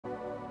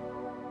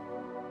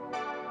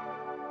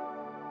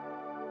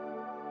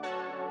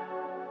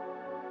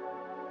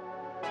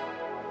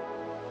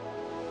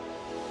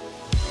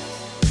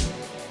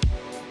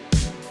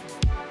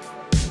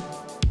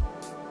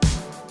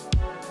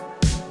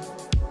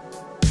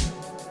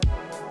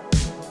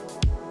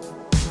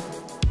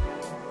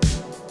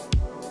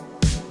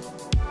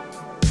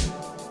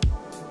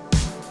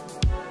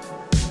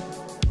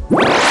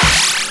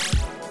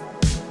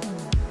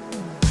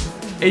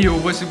Hey yo,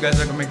 what's up guys,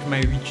 welcome back to my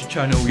YouTube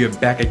channel. We are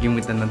back again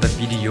with another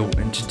video,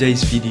 and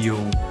today's video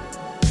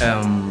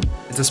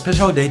it's a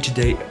special day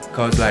today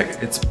because like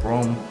it's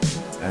prom,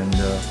 and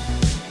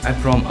at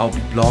prom I'll be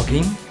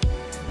vlogging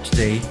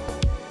today,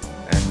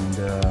 and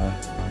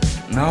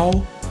now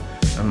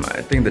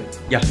I think that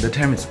the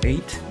time is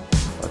 8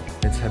 but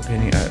it's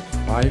happening at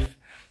 5,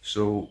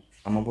 so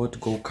I'm about to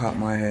go cut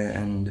my hair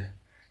and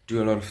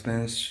do a lot of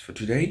things for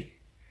today.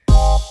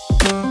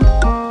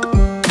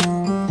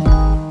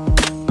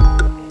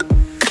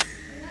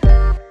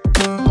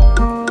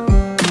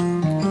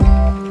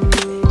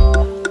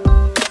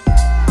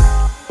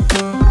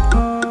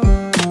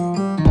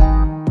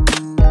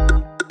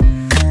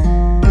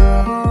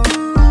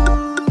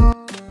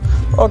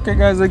 Okay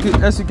guys,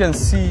 as you can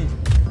see,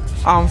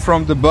 I'm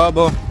from the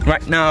barber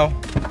right now.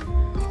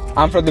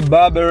 I'm from the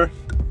barber,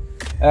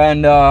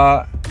 and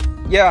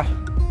yeah,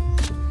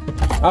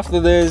 after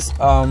this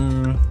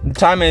the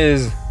time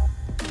is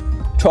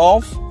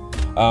 12.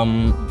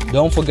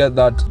 Don't forget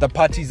that the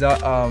parties are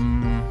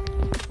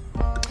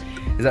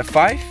is at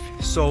 5,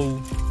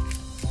 so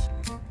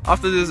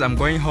after this I'm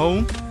going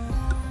home.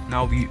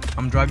 Now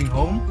I'm driving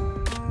home.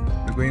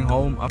 We're going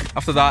home.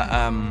 After that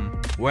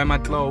wear my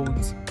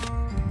clothes,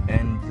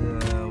 and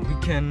we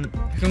can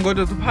go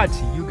to the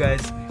party. You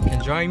guys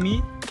can join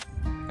me,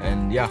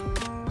 and yeah.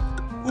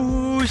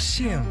 Oh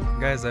shit,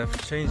 guys, I've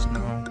changed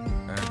now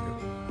and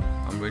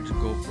I'm ready to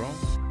go prom.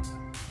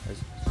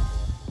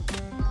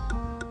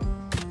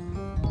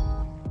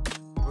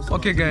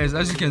 Okay guys,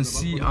 as you can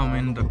see, I'm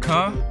in the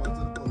car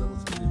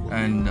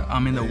and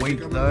I'm in the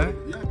wake there,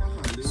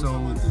 so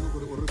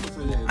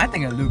I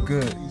think I look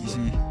good. You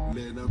see,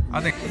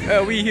 I think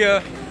we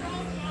here,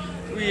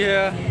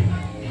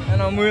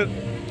 and I'm with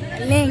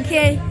Link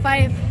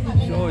K5.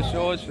 Sure.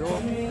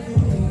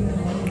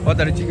 What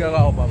are you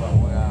going Baba?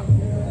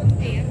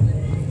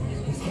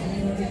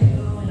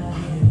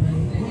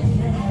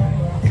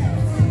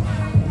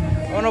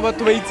 Ono ba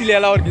to itile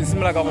la hore ke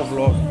simela ka go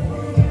vlog.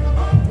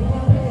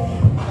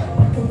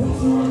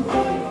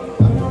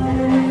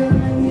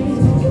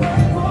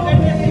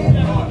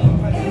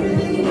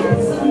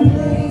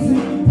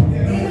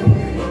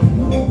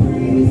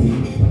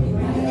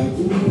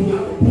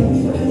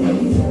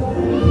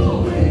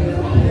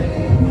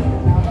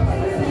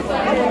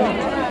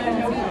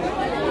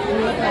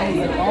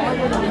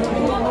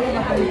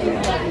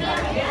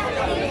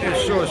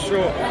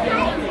 Sure.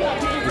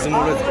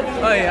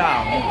 Oh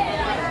yeah.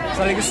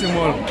 Sali ke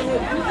small.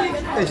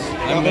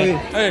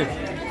 Hey.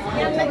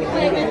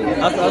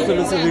 Aso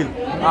lo civil.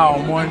 Ah,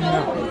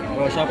 monna.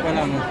 Go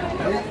shapana mo.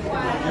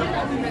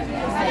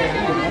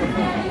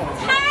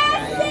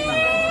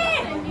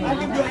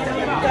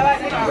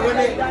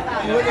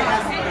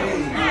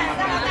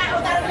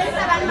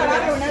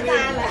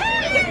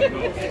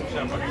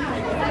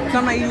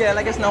 Sama ile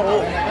la ke sna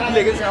go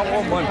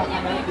mon.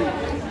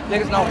 Le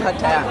ke sna go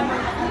khataya.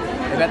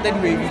 Ela tem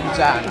baby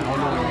já na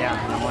olhonha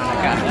na mana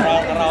cara.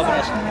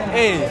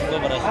 Ei,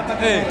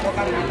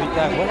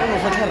 tá, vamos no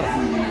fazer.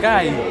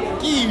 Cai,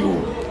 kiu.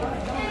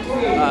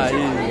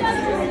 Aí.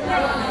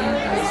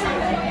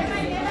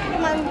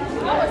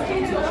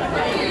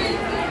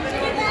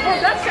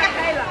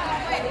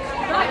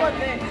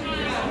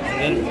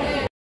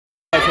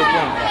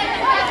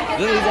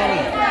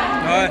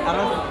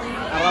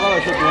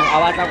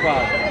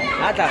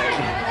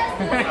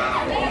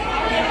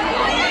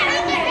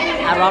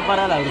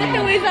 Para la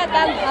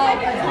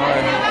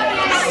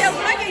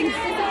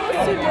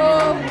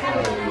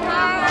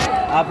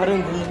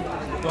apparently,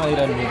 don't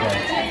even do that.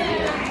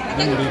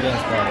 Don't do that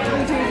stuff.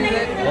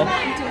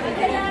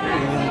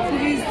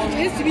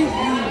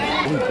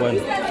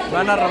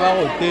 Mana raba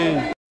hotel.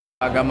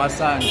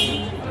 Agamasan.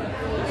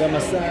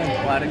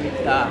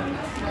 Warita.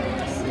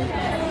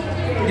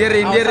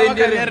 Gerin.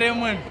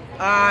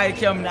 Ai,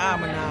 que amna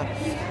mana.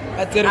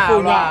 A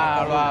telephone ba.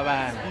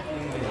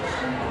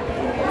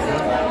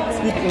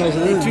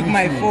 They took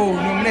my phone.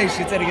 No, I'm not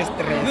shit. This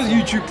is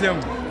YouTube them.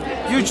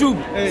 YouTube.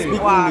 Hey. Speak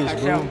English,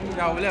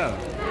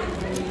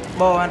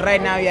 bro. And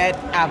right now you're at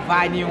a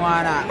Vani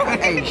Wana.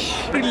 Hey.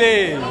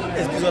 Really?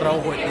 Excuse me,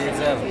 Rauho.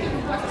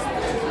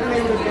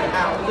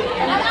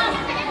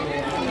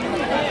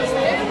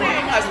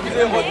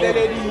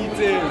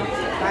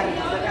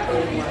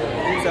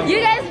 You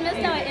guys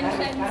missed our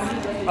entrance.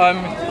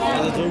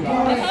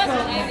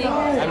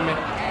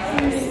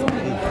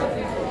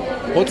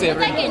 Hotel.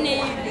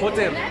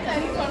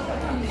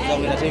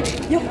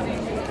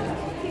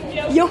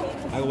 Yo.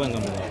 Aku bangga.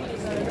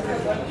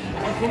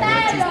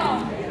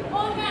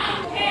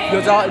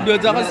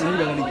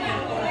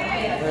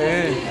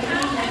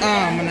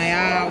 Mana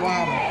ya,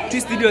 wow.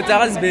 Twist video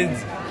Charles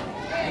Benz.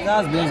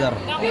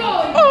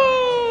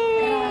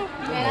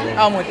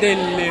 Motel.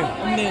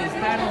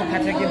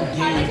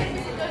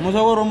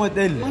 Musogoro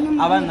motel.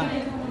 Abana.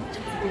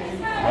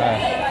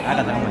 Ada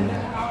tangan.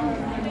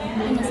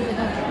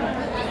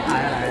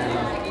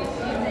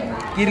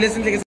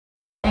 Listen to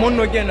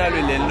mono ke na le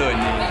lone.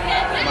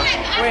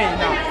 Wait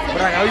now.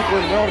 Braga, we go.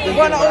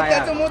 Bona o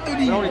tetse mo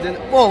todi.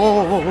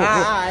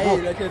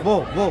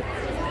 Bo.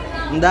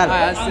 Mdala.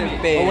 Ah,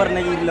 simple. Over na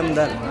yile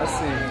mdala.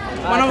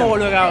 Mana mo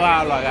lo ga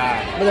wa ga.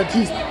 Bela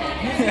cheese.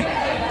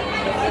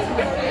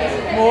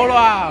 Mo lo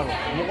wa.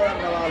 Mo ko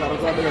na wala ro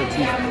kwa bela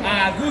cheese.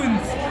 Ah,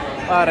 goons.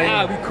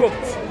 Ah, we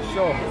cooked.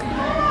 Sure.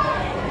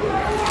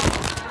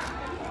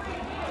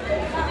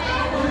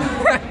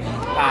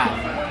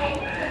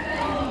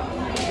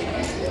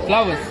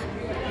 Flowers.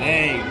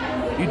 Hey,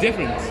 you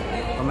different.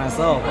 For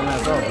myself.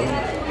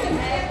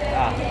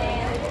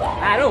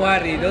 Ah, don't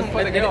worry. Those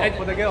for the girl.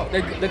 For the girl.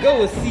 The girl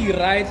will see,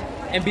 right,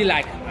 and be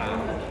like,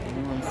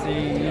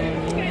 see.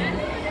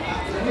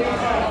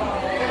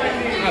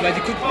 But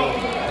you cook, bro.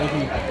 Thank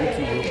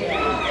you, bro.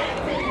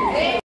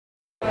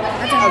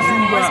 That's a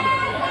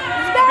Zumba.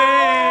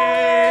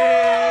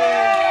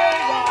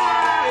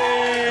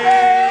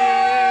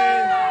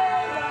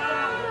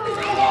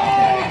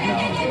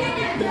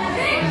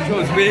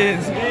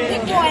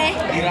 Big boy.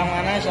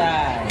 Iramana siya.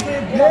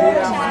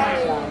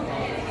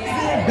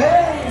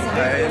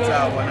 It's a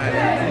one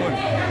island.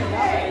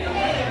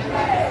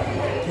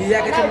 Iya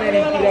kita main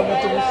irama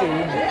tu musuh.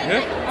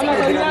 Eh?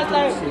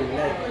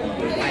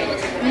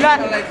 Not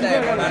like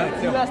that.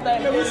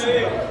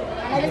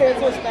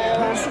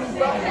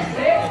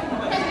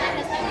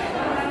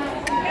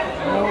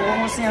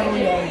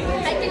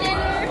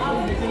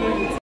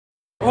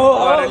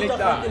 Oh,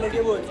 relita.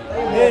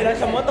 Eh,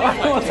 nasa motor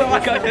ako sa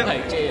makakita.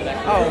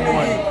 Oh,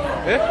 man.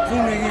 Eh?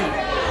 Fungi.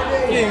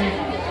 King.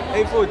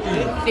 A40.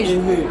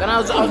 Kana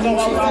ako sa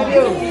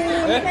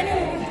Eh?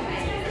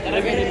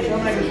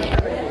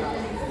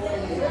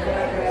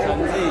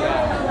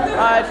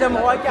 Ah, ito mo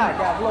wa kya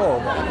bro.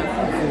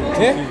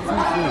 Eh?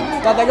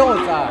 Kada ko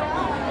sa.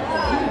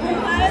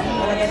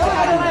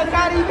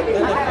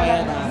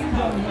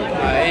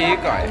 Ay,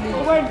 kay.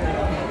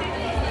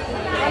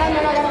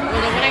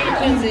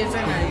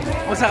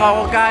 Usa ka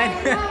ko kain.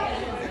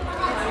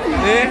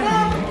 Eh?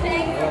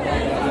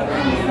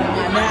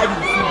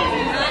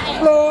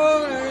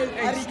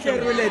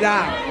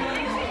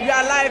 We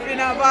are live in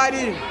our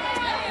body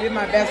with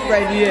my best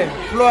friend here,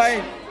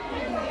 Floyd.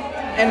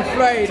 And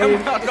Floyd,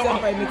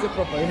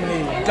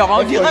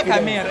 Jangan dia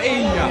kamera,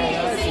 iya.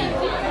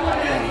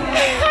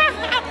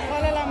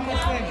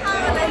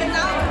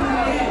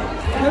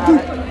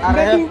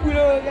 Arif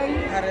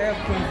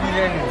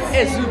confidence.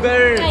 Eh,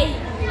 super.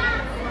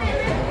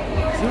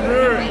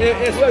 Super.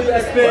 Eh, so you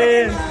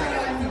explain.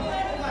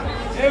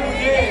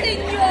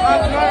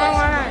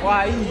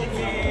 Wah,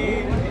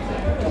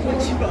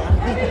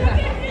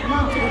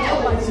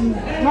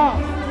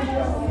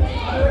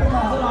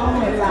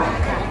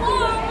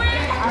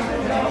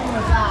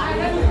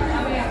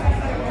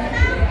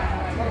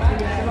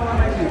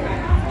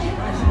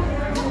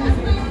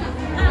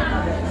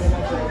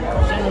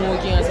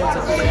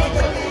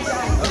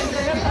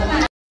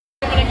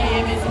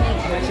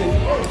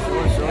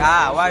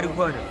 Ah, why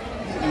record?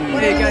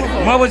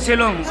 Mabo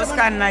Chelong,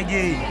 Oscar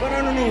Nage.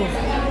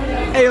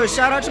 Hey, yo,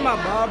 shout out to my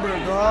barber,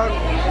 dog.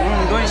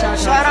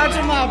 Shout out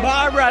to my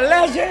barber,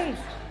 legend.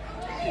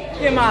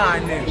 Hey,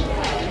 man.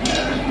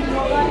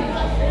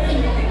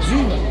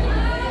 Zoom.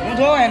 Don't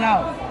go right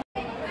now.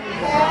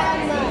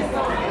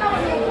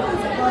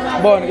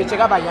 Bon, kita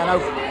cakap banyak now.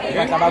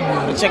 Kita bagus.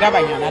 Kita cakap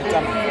banyak now.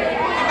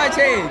 apa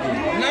cek?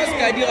 Nas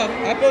kadi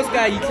apa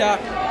sekali kita?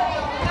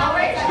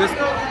 Bes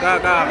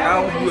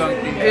kau buang.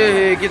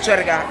 Kita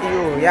cakap,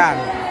 iyo, ya.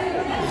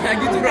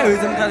 Gitu bro,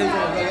 sebentar itu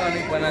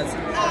kalau panas.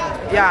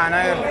 Ya,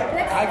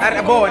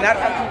 nah, bon,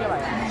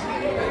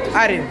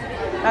 Arin.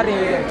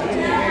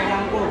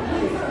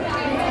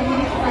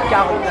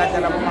 Kau dah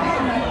dalam rumah.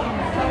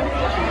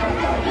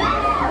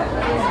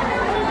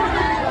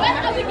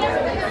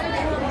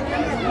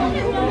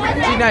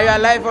 Tina, you are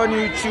live on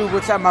YouTube.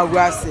 What's up,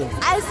 Maoka?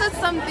 I said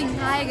something.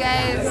 Hi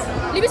guys.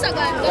 We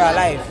are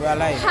live.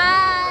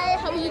 Hi,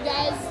 how are you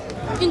guys?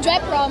 Enjoy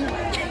prom.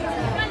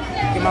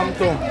 Imam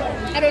Tom.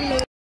 I don't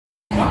know.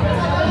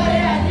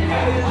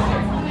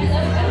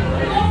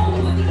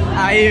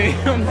 Ayo,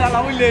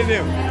 salah boleh ni.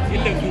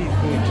 Ini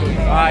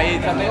ayo,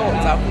 tapi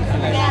tak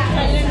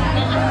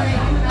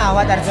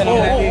Awak dari sana.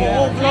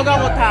 vlog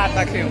aku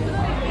tak kau.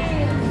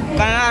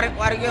 Kan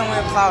warga yang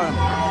mau kau.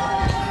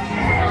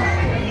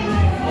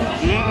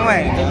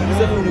 Wei,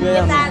 bisa dulu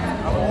ya.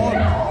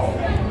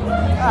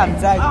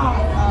 Zai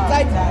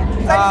dia.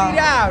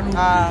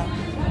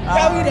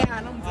 Kau dia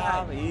anom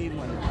Zai.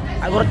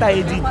 Aku tak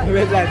edi.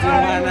 Betul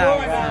mana.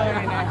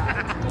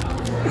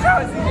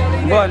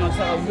 Bon,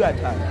 saya buat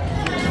tak.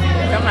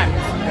 Jangan.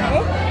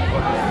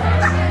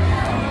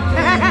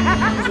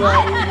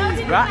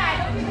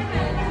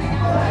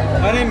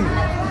 Manim.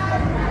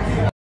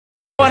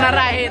 Bona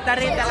rahe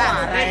tarik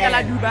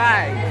lah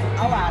Dubai.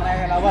 Awak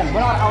rahe lawan.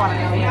 Bola awak.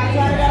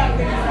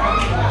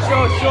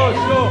 Show.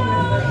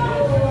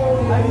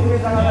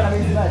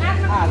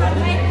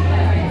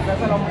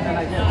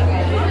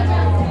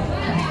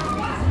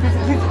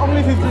 It's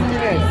only 15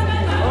 minutes.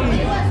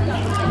 Only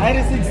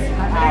 96.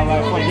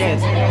 Well, for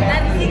yes.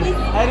 96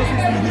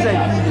 is this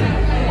idea.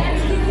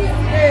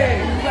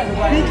 Hey,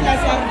 big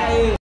class one.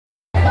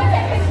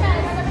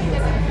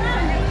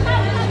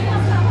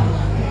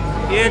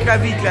 Here,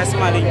 big class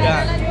malinga.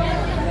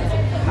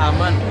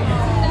 man.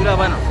 Gila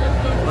bana.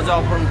 What's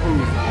our prom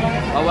crew?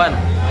 Awan.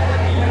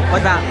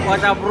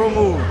 What's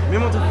promo?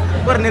 Mimo tu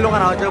pernah lo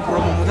kan awak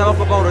promo. Musa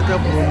apa kau orang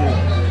promo?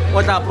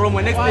 What's promo?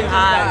 Next thing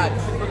high.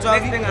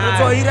 Next thing high.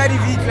 So ira di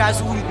V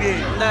class will be.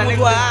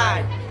 Next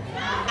high.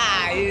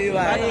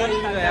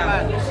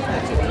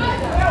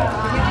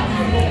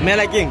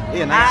 Mela King,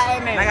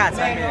 naga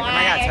tsami.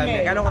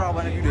 Ka lo go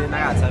bona video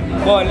naga tsami.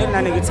 Bo le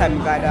nna ne ke tsami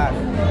ka da.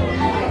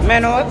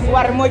 Meno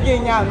wa re mo ke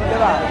nya no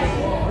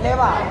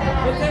leba.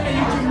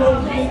 YouTube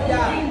mo media.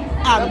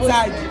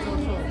 Outside.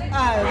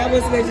 That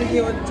was basically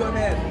what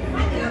Jonel.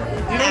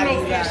 You don't know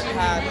fashion.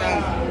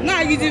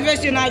 Nah, you do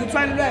fashion. I'm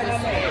trying to learn.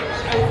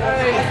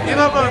 You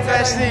know about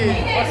fashion.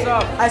 What's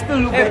up? I still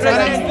look better But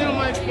than I'm you. still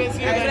more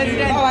expensive Oh, than you.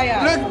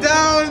 yeah. Look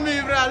down on me,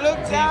 bro. Look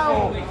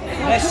down.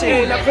 That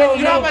shit.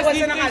 You know how much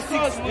this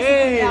costs?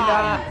 Hey,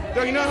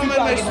 Dog, you know how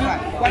much my suit?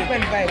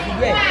 1.5. You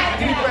get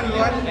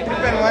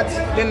 3.1 watts,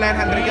 then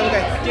 900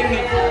 kilowatts.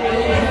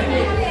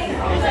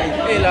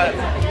 hey, la,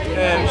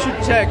 shoot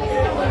check.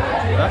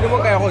 You mo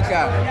kaya hot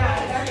ka?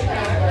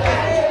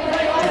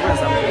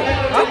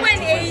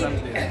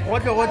 2.8.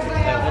 What?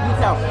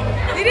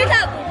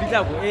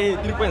 Litako.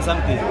 3 point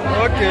something.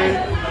 Okay.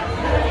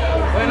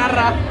 Wena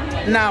ra.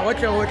 Nah, what?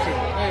 3K.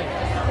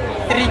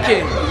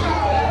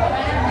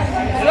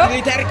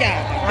 Liter ka?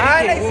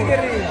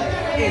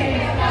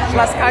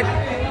 Plus card.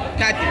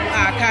 Card.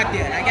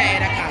 I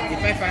got a card.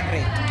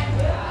 500.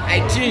 I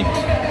drink.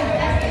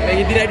 But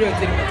you did do a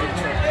thing.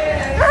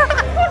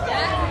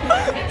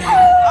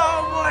 Oh,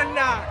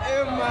 Mona.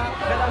 Emma.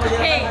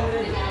 Hey.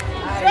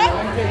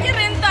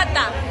 Kirin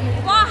tota.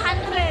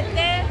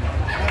 400.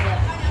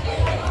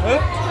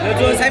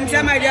 Yo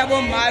samsama dia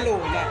bo malo.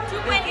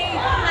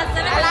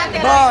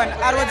 2.8. Bon,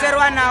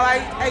 arotserwa na wa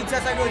itsa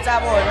go tsa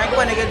bona ke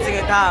bone ke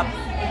tsike tap.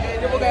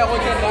 Ke bo ka go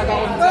tsena ka go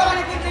ntsa.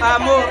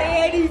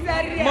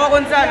 Mo go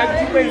ntsa na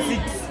 2.6.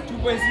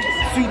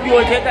 Suit yo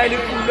theta ile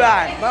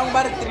pulwana. Bang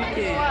ba re 3K.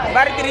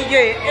 Ba re 3K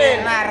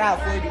na ra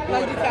for di.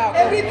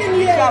 Everything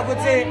here. Ka go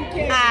tse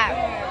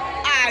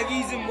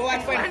gives him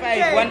 1.5,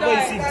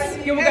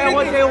 1.6. Ke bo ka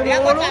go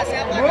tsena.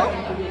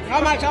 How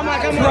much?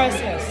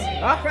 Priceless.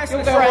 Huh?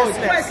 Priceless.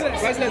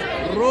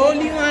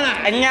 Rolling on.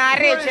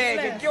 Anyare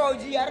che, ke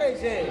oji are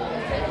che.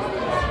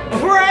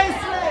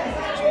 Priceless.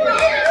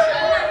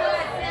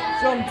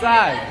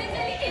 Sometimes.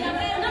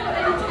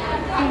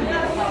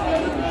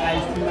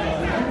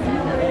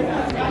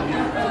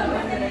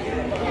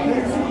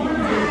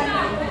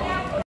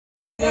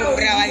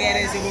 Brava ke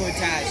re se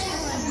botash.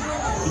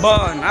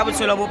 Bon,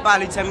 abutsola bo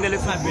pali tshambele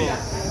fabe.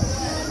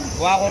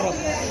 Wa go ro.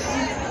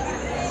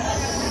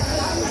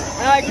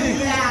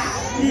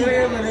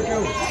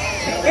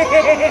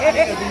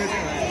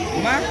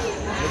 Ma?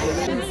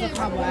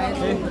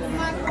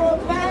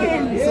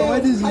 So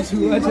what is this?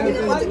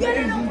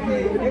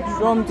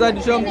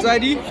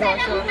 Shomzadi.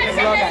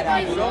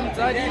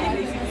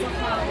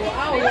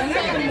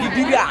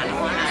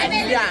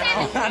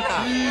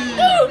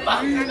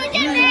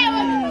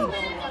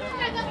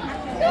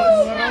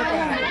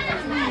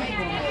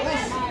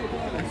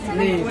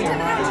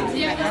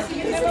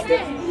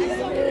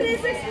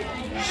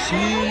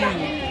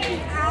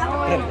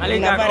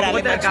 Alinga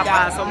motor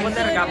kapas.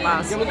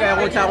 Ke bo ka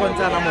go tla go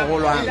ntsa na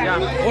mogolwana.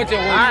 Gote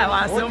go. Wa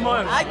semo.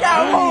 A ka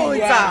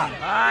botsa.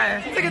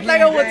 Se ke tla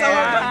go botsa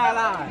wa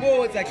pala.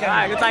 Botsa ke.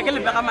 Ke tla ke le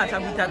pega matla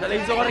butata le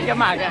itse gore ke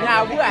maka.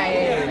 Ya bua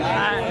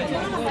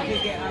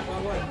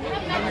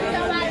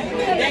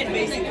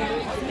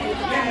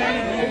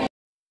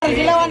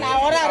Dilawan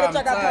ahora re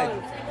tsaka pa.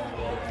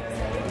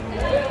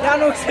 Ya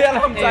no se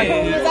la mtsaka.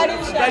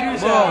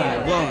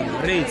 Bon,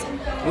 race.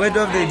 Word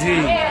of the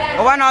day.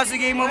 One house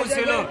game of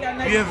Solo,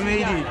 you have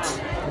made it.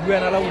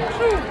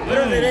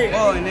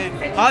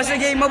 House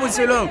game of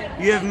Solo,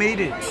 you have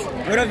made it.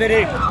 Word of the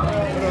day.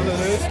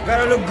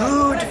 Gotta look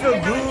good, feel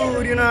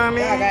good, you know what I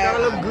mean? Gotta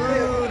look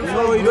good.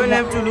 No, you don't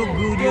have to look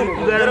good, you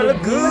gotta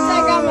look good.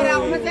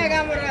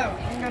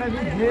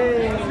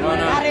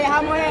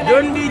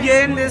 Don't be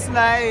gay in this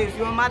life.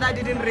 Your mother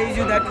didn't raise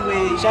you that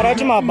way. Shout out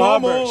to my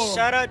barber.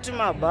 Shout out to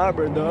my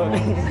barber, dog.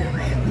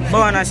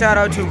 Bona, shout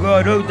out to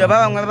God. Hey,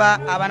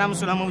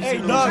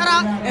 dog.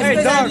 Hey,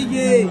 dog.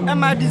 And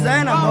my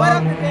designer,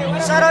 dog.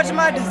 Shout out to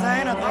my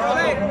designer, dog.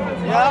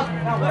 Yeah.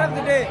 What of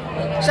the day?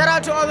 Shout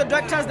out to all the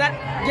doctors that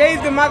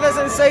gave the mothers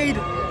and said,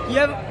 you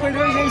have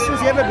congratulations,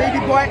 you have a baby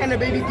boy and a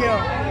baby girl.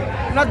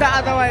 Not the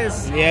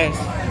otherwise. Yes.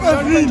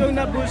 Don't join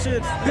that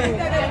bullshit.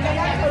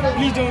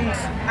 Please don't.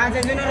 I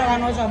said, you know, I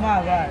know some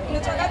Maoka.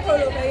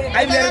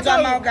 I better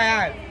tell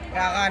Maoka.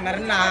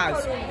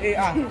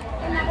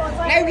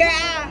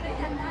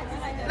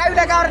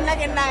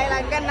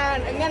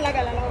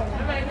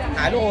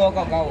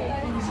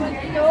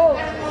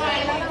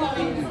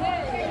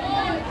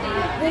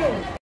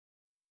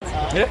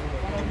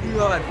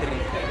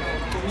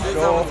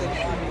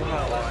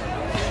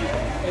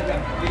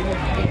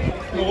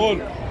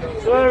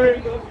 Sorry.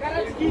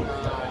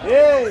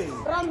 Hey.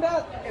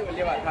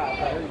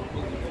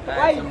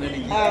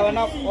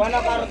 Wana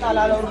karta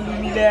la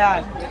lumile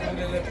yan.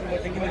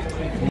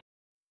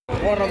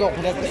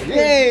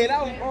 Hey,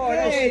 that was all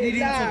that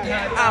shit.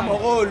 I'm a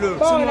roller.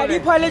 Bona, di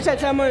pale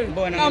chacha man.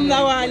 I'm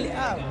nawali.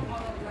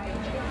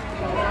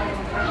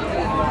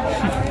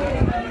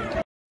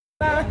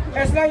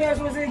 As long as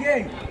we say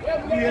gay,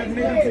 we have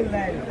made it in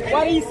life.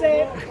 What do you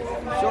say?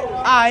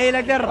 Hey,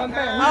 like that.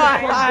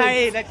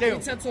 Hey, like that.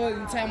 It's a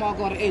time I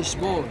got ish,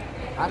 boy.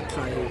 I'll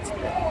try it.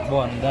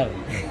 Bondal.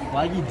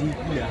 Why you deep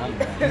here?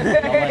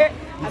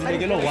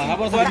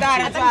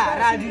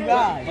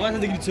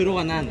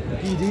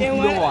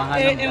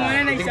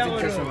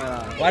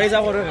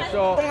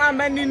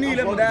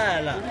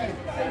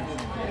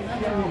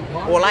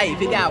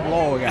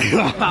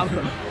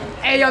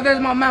 Hey, yo, there's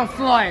my man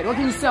Floyd. What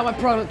can you sell my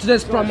product to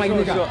this from my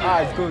nigga?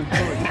 It's good.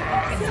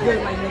 It's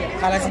good, my nigga.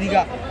 Kalas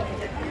nigga.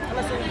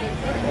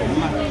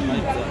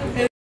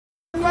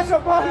 What's your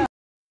problem?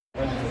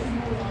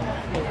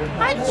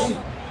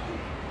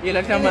 Yeah,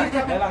 like that, man.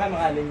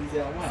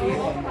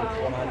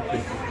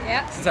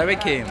 Yeah. Since I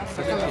came.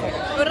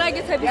 What I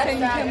get to be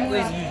saying you can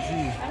move.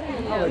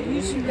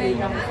 YouTube.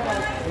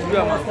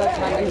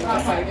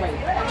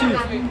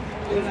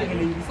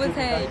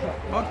 Footage.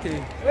 Okay.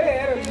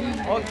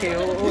 Okay.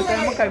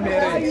 Oh,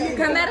 camera.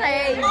 Camera.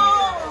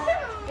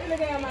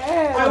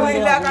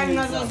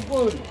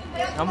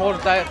 I'm all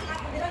tired.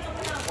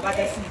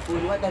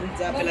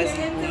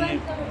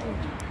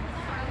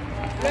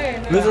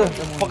 Luso,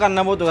 pakan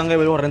na mo to kang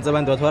gawin orange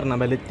band to war na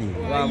baliti.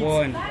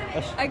 Wabon.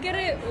 I get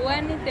it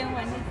one thing.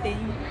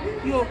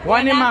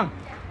 One mang.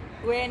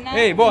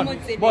 Hey, Bon.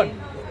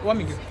 One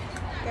minute.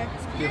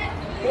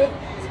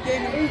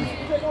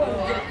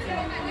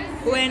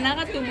 Wena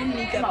ka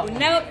tumumika po.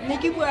 Na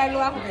nikibualo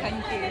ako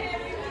kante.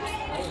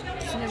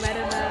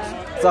 Sinabara na.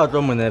 Sa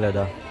to mo nela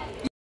da.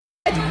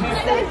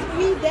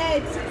 We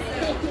dead.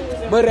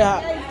 But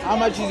how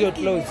much is your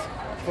clothes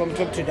from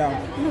top to down?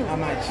 How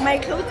much?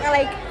 My clothes are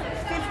like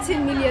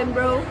 15 million,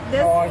 bro.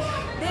 This.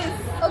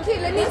 Okay,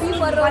 let me see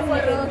for real.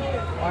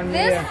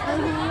 This,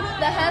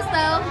 the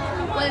hairstyle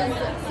was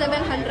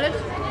 700.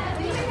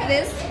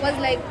 This was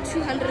like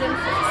 250.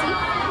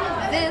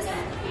 This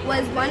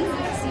was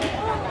 150.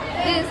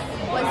 This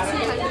was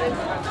 200.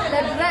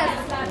 The dress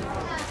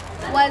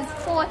was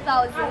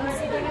 4,000.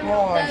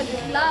 The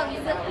gloves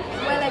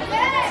were like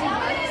 50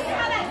 bucks.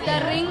 The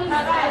rings,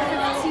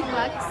 50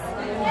 bucks.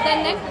 The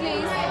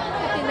necklace,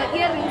 okay, the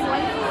earrings,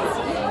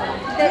 150.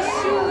 The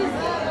shoes,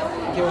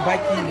 300.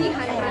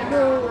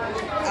 Bro.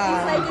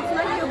 It's like it's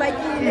not your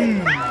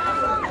bikini.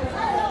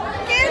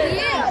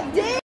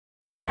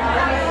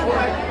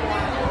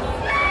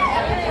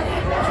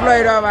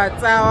 Floyd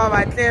Avatsawa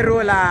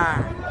Batlerula.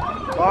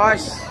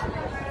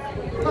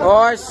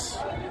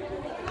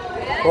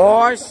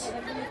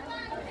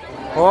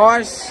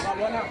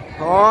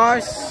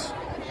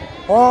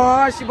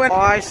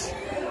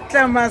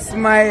 Tlama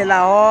smile,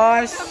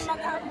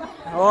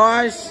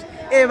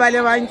 e ba le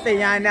ba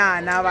ntlenyana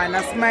na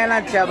bana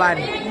smile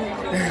jabani.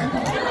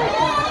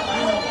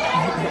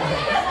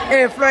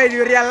 Hey Floyd,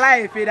 you real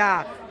life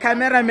ida.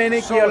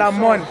 Cameraman ke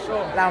Lamon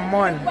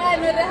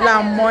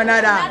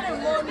ada.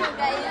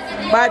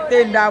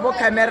 Batenda bo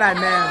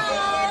cameraman.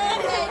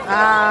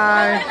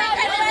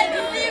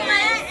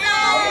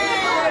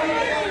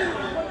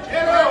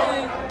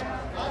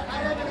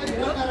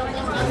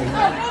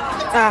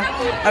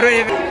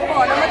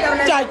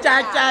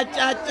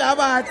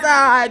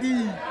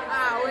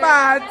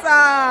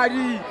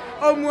 Batsadi.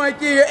 O mo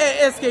ke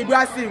SK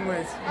Blessing.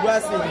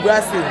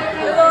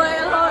 Hello.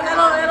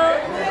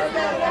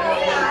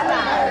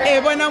 Eh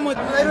bona mo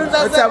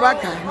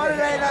tsabaka.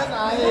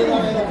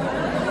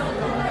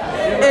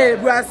 Eh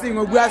Blessing.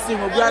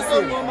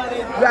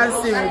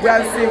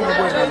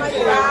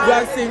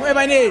 Eh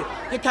bane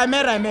ke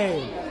cameraman.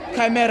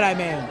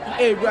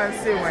 Eh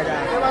Blessing wada.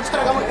 Ba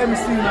tshara ka mo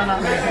MC nana.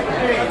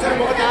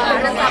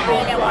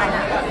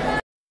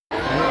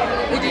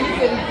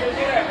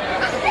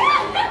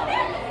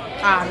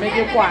 Make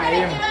it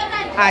quiet.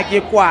 I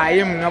get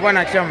quiet. I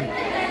wanna jump.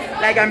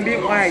 Like I'm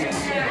being white.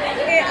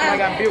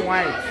 Awe.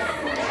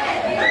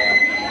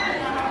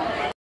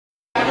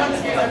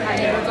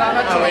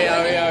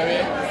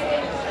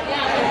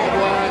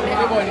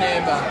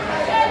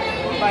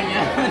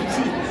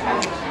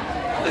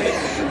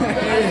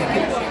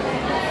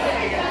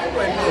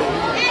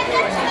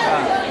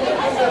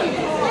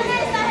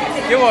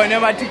 You will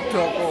never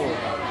TikTok.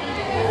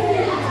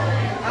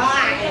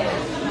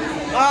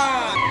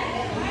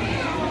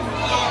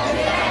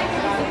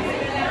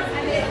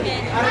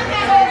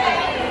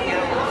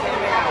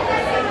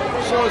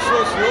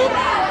 Slow.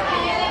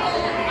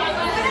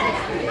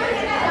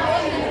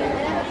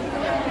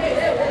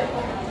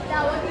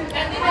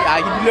 Ke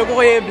dile go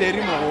e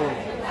bleri mo.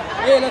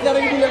 La tla re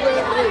dile go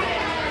e bleri.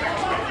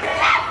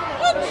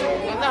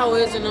 Ka ho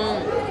etse no.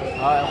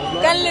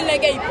 Ka le le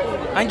ka ipo.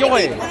 Anke go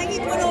e. Ka ke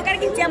ipo ka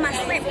ke tsia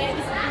masep.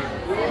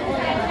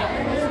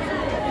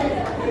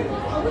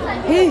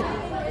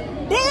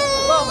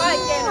 Bo ba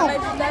ke no ba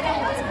dula.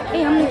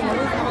 Hamne.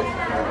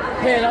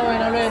 Phela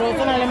wena lwero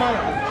tsona le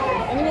mama.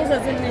 Angine sa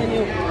tsene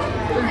leo.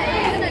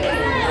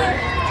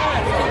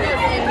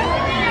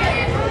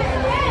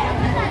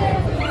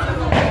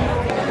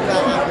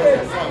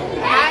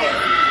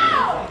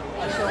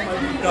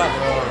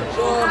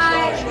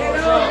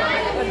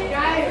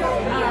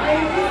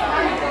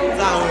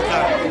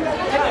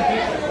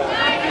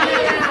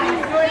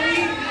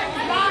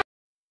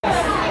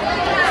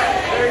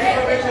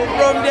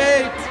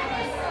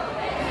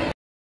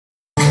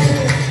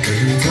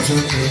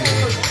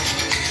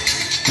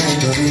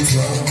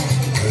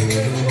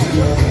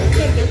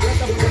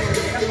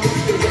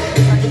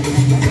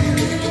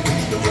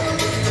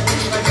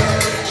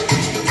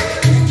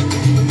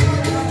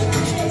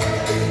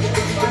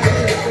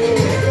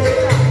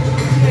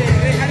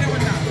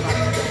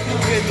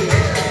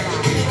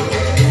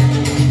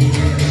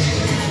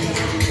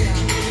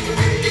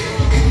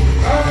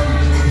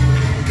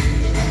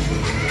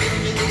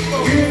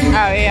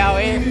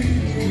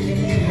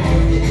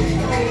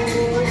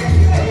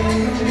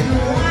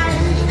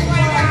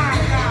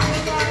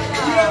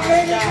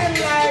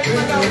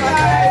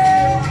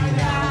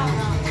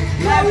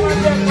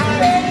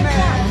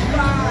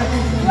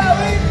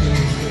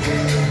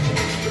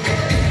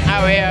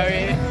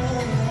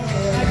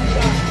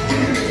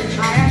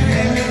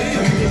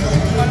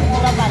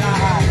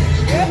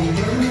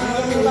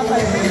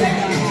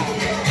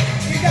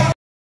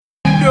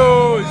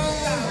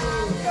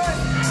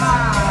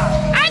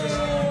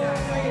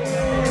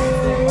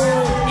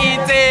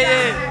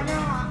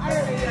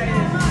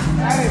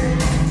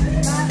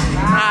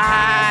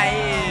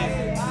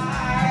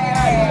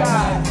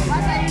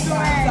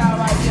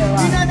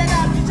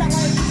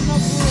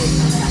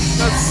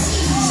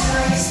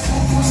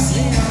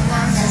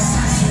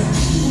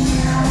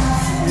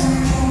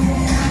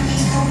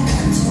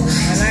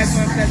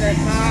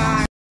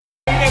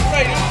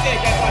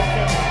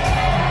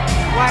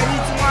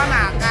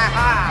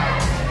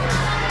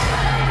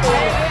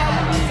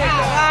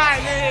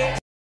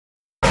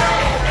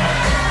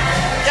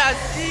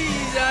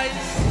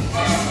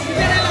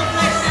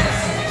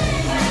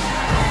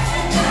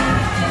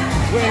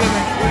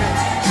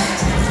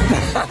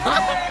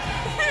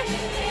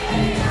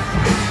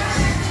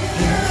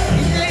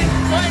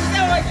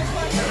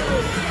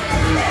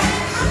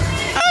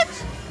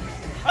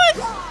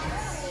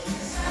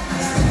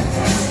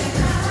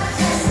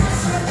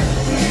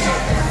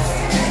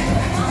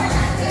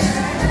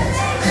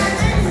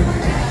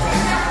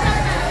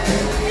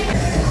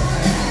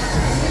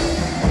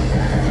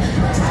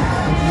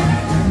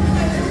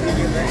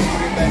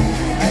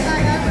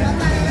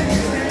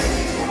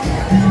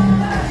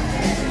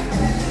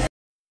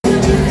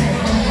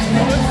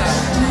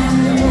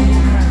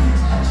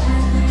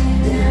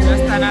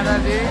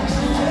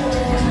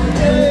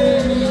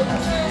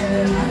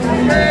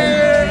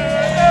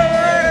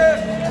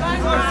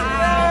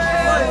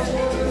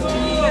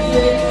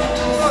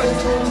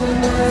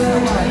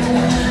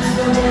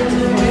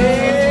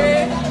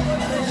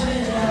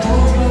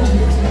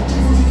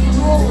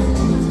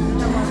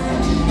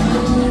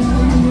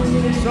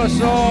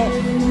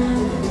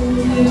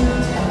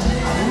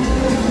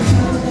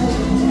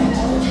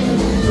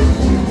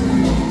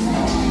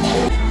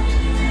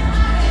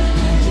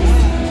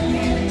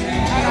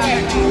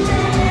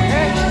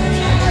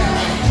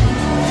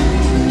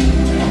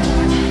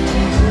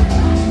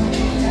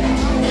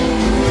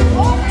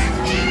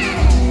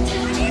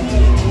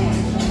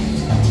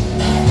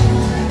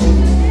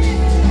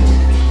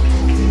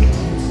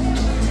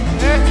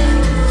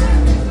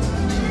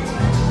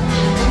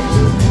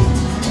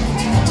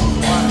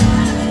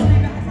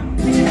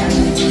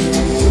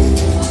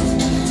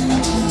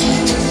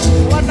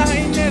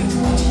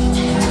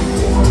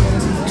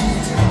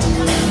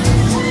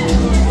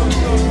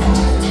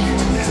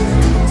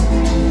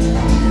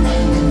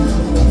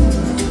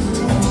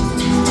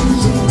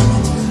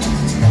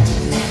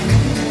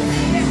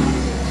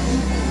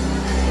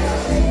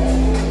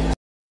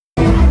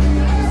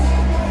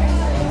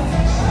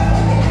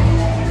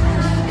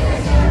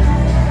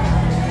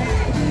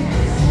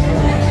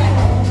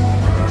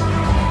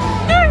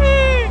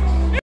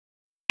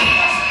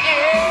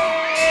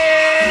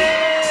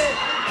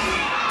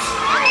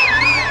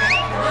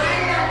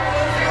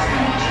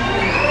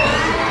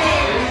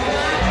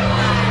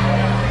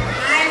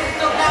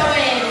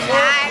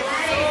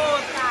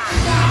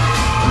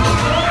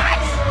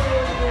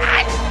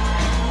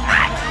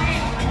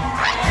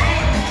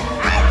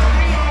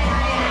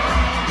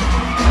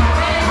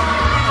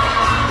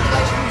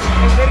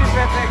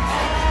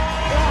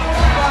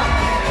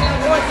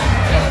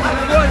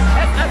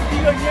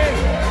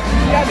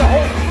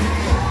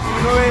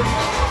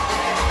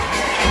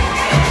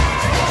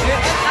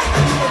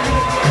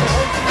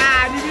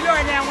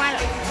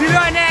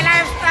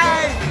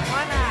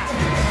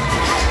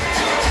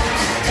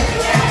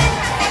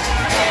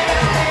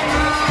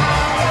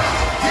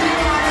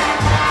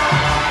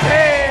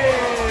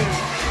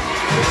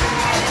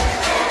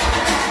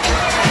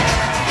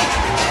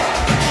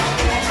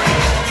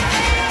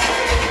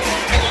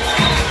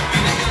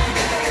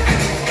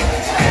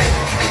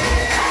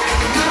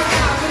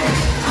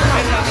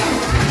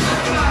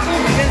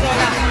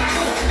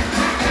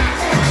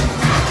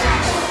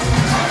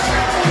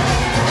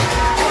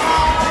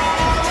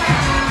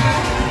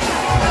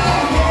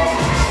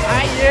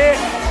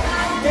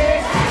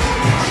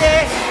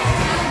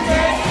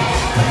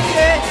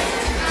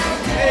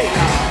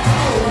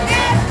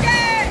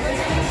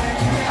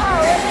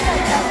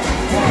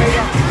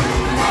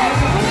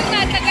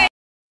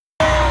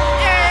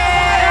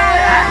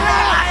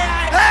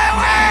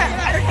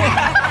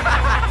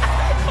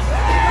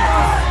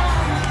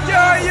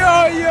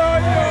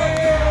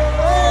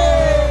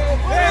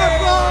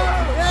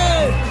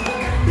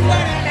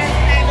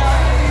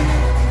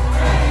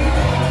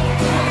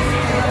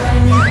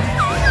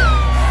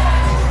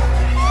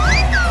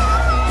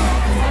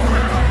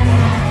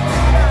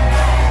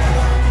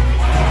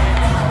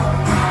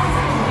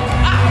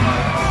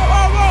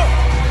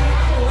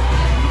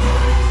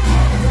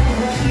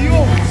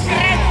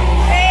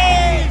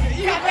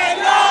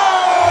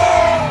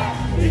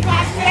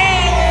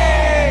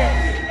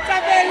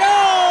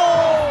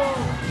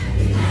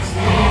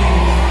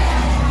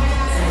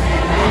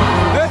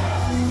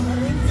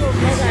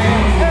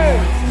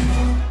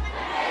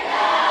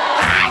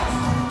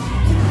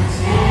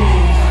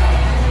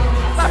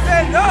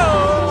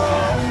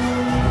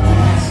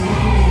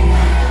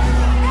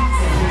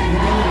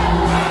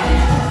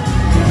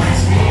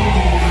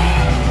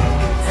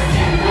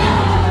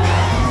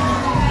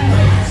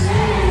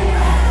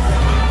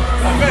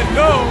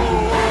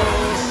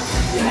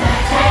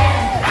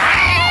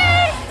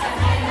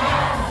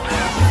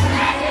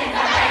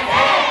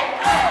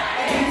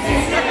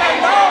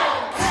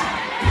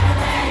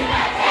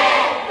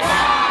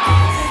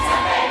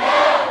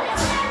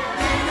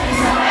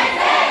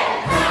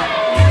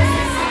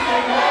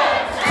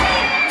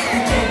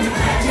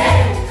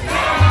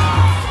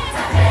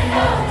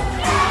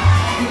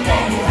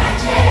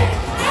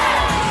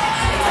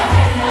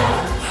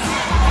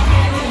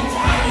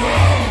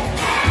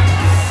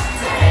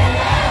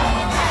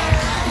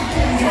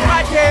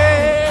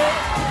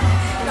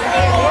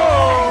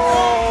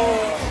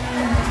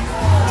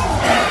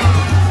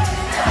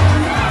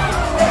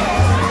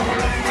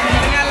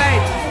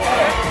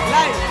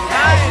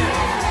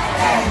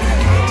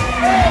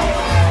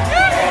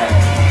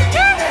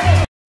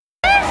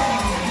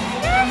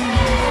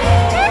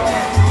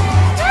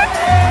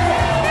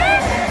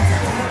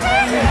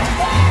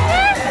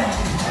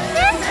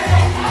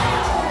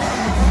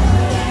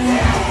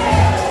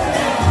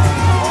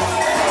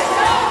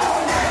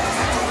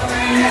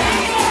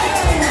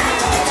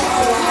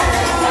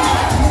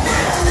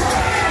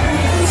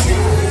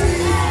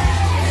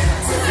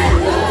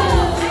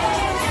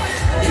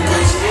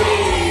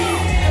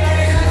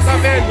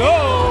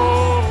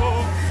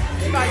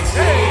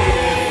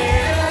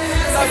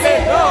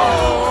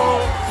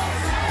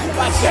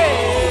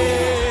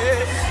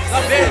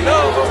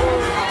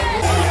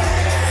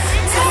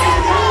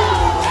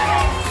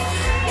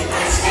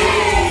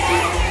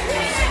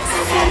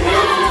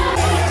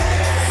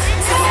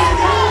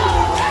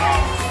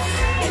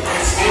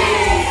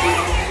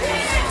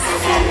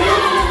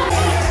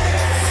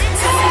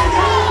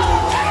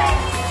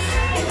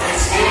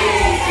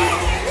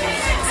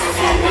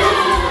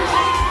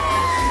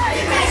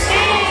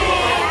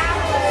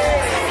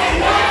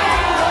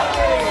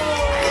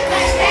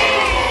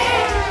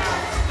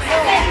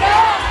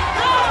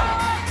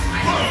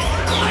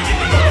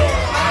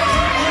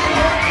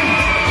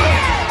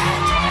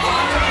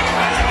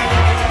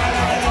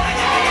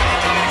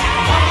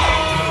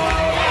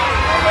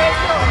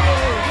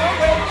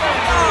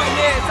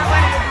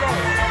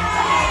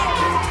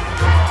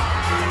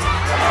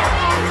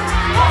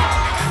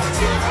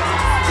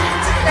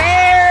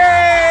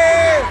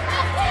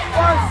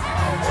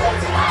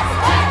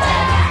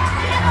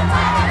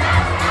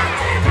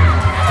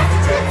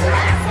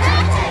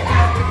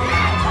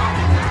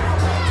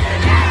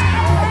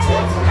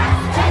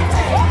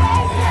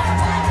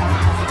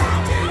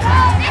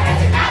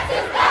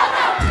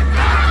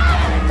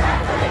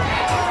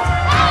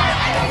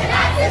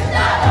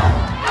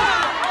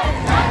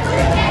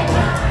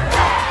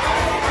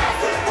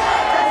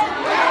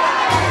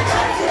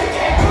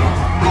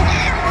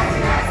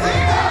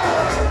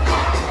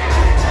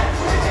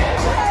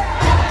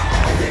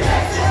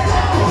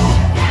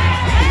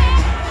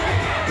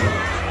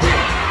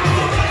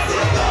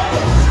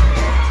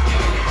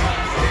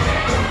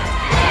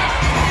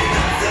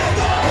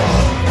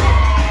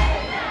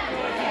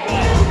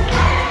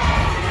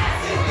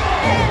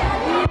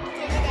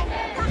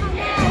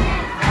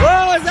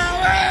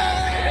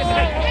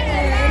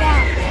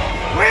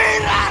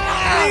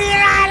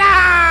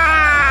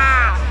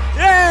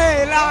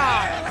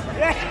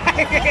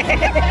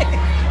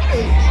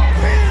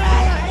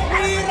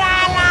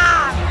 Virala!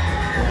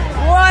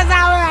 Woza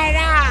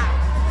wena!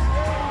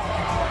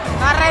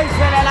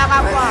 Araiselela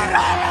kapwa!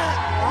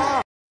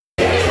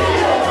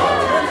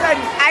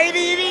 Ay,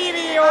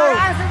 video!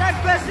 Answer that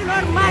question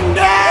on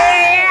Monday!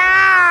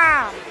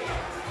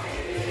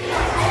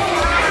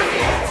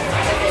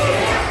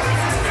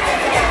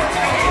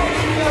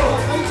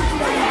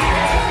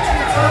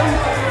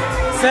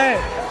 Say,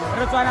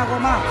 Rutwana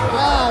Goma.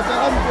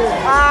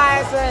 Ah,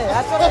 say,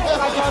 that's what I'm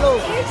saying.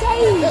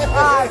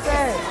 Ah,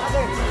 say,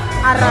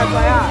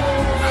 Arabaya.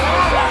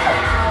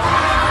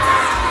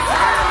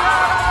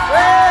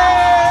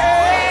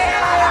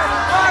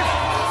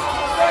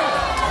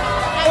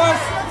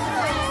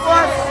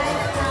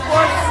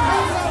 What?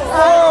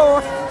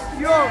 Oh,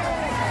 yo.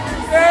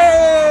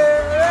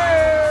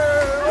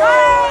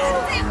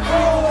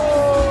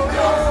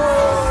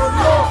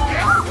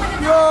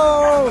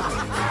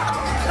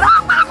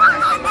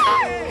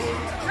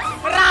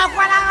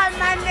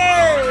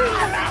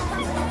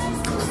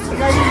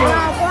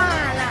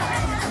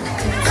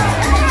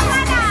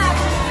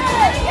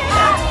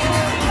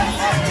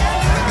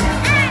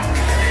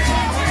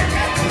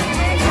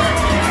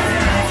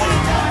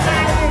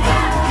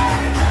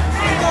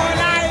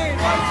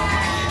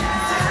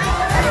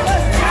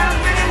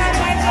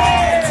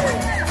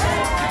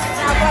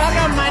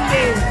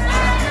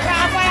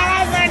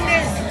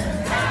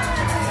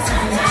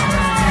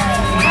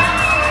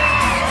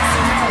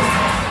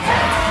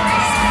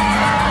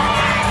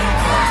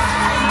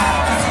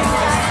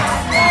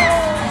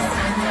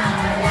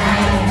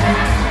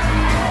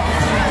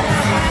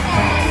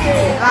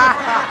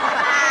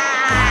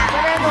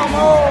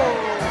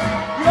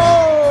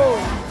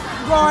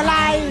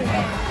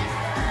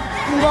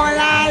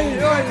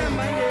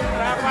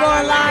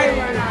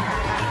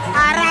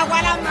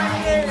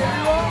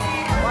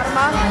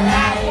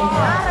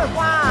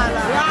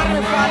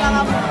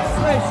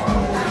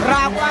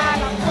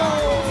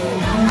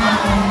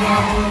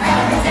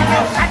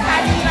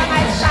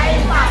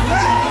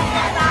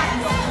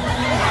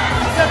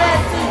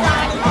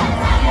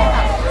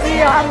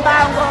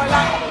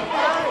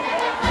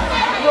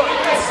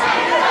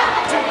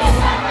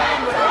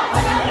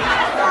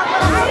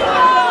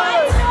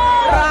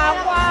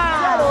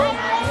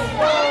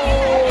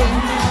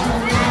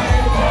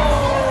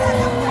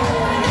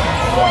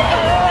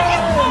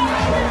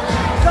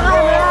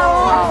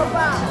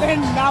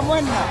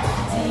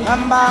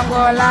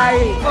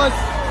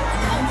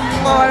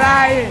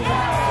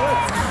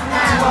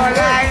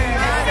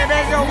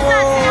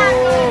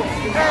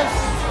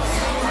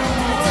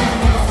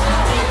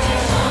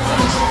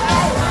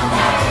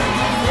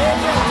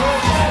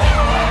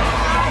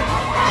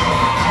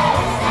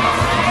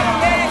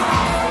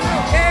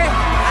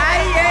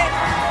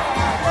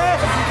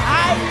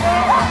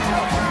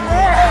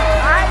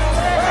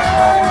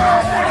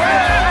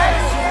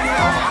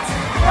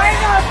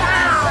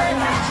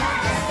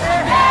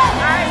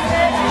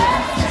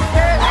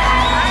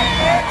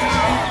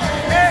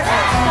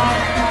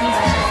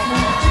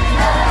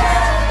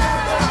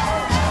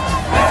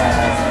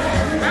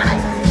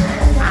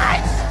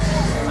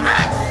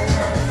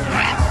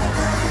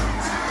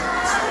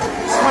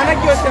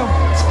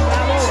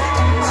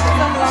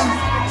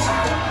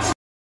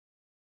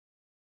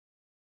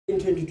 In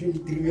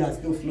 2023, we are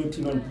still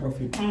floating on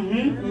profit.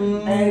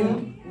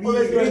 And we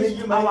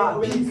reached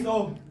our peak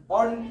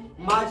on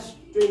March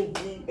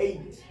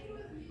 28,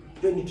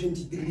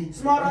 2023.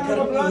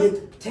 We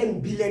hit 10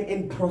 billion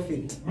in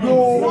profit.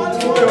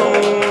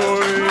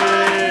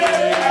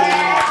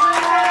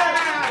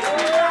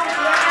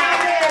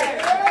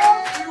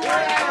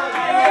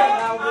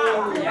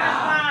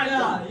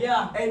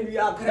 And we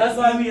are that's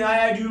why we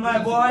hired you, my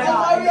boy. That's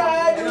why we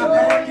hired you. And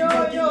apparently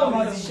talking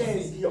about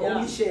shares here,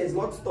 only shares,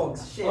 not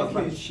stocks. Shares,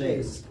 but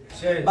shares.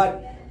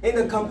 But in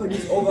the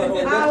company's overall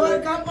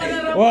network.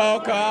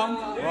 Welcome.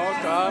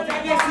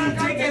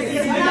 Take a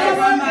seat.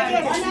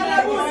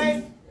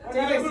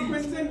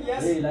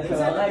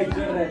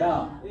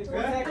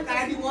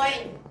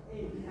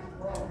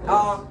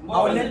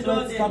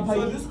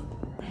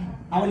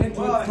 Our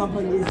network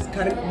company is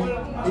currently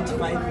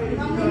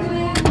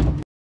 85.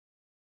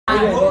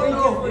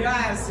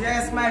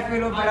 Yes, my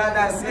fellow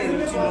brothers.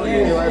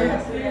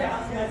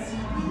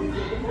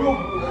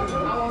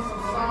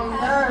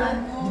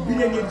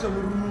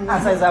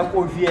 Asa za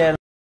confier.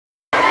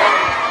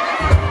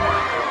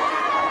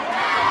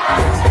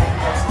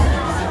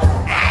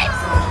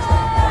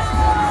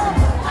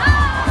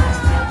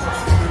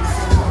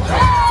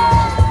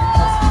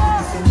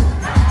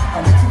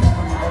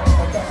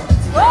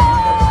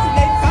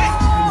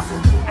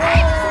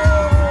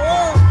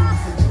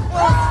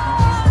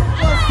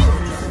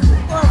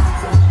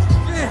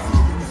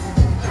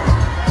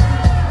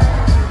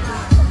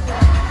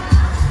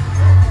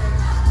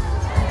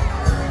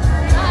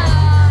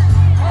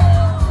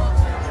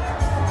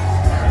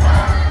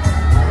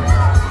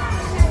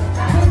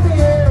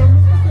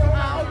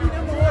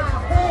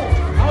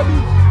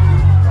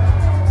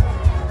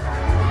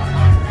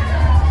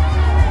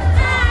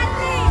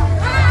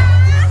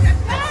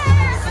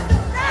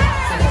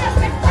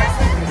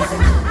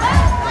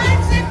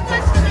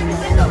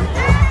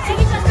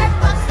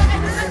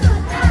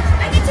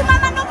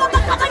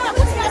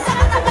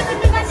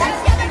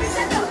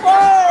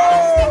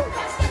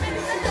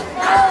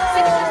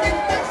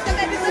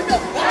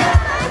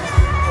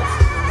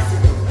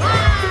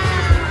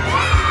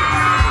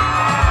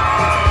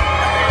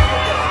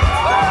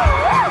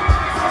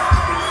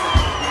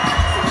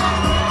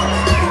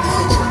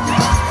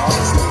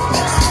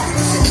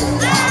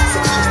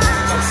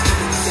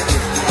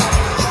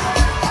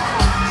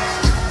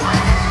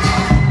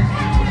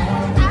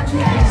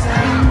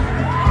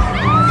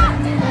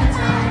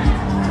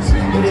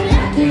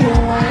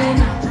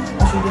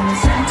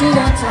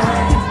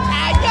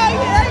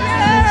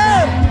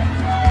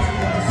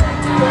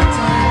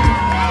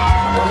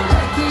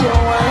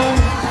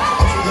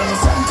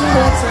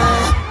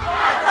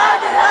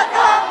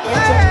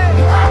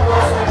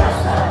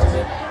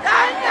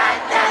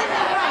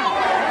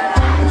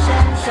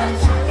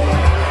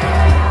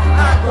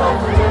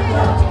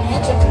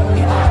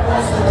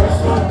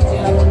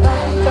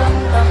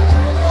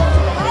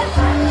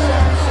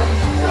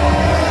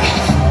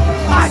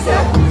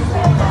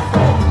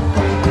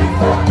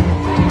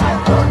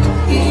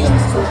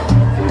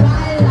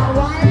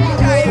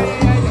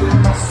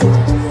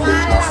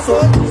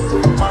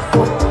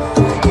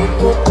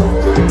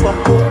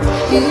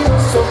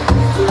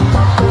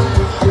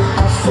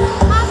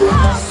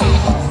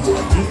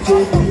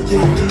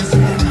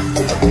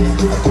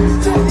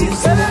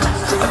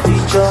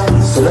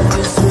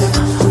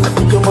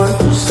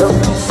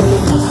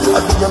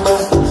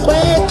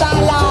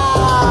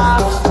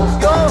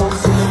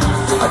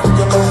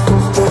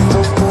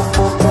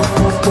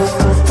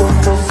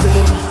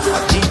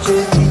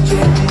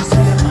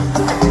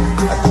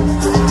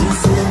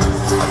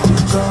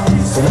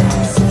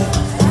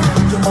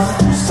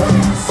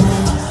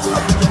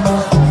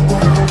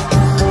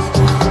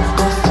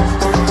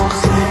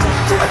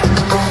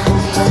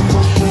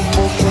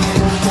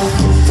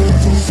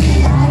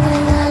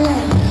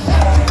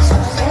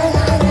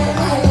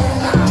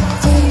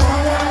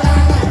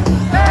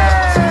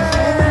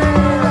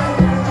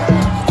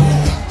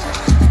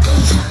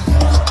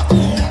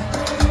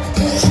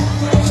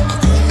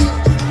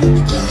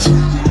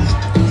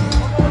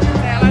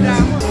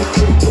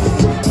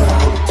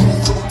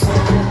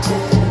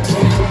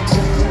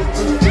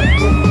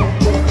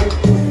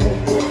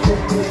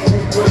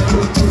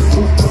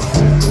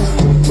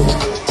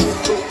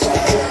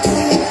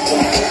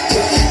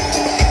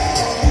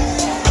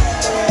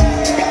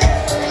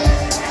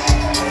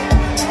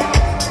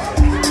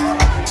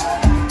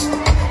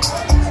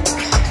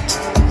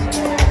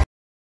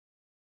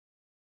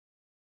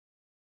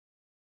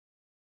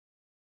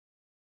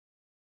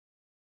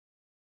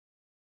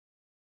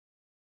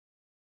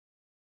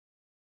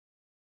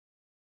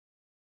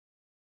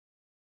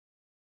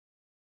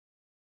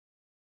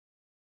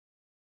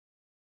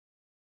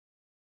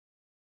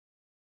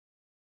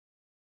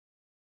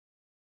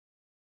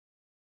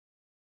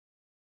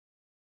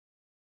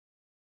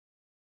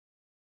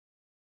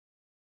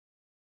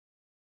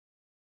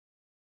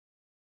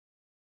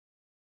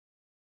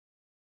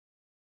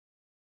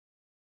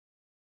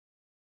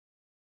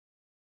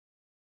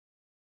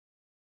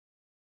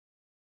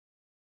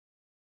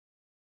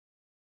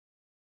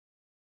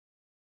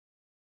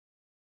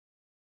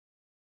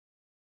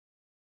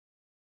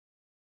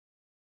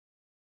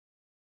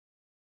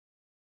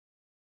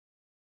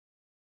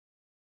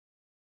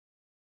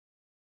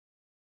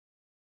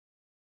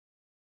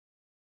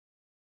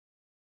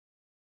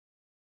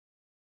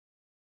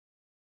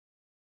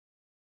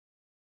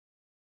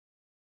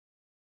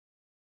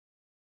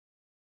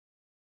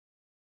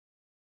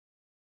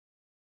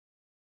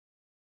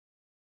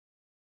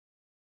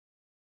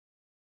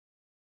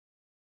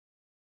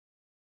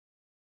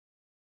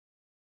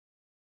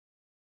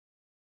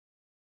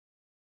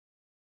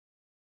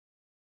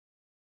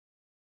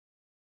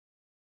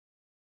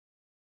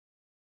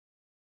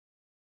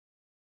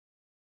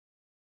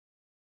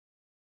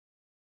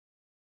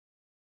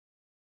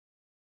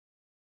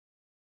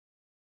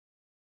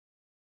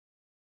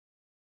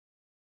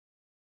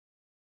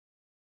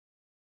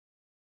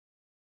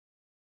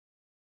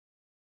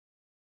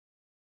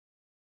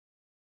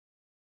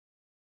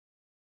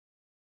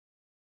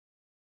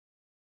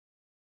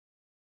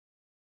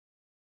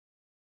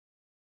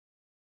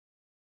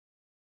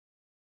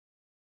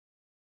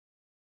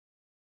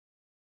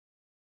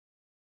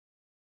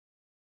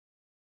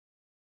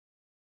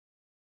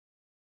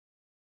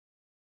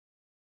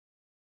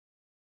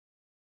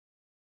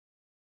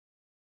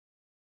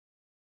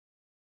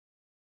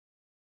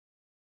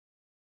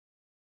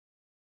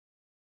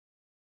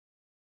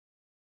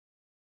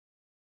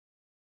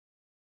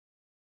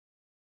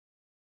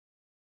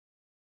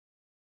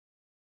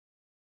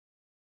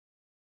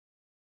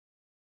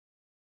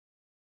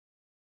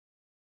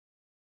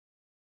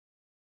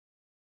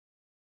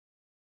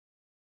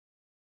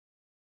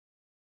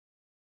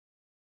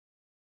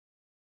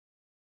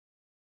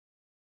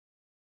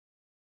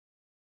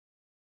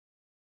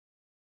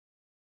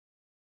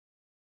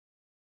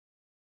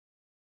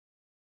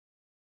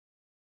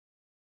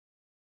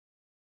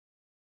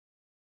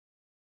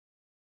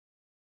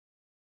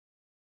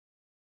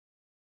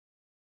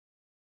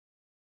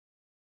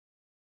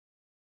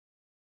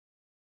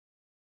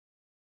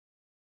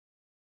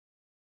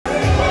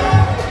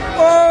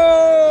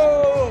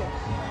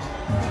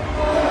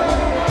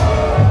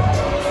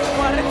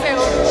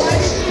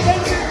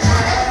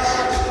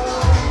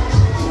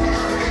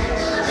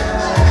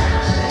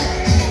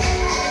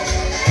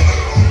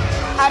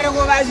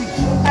 Aji.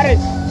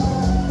 Are.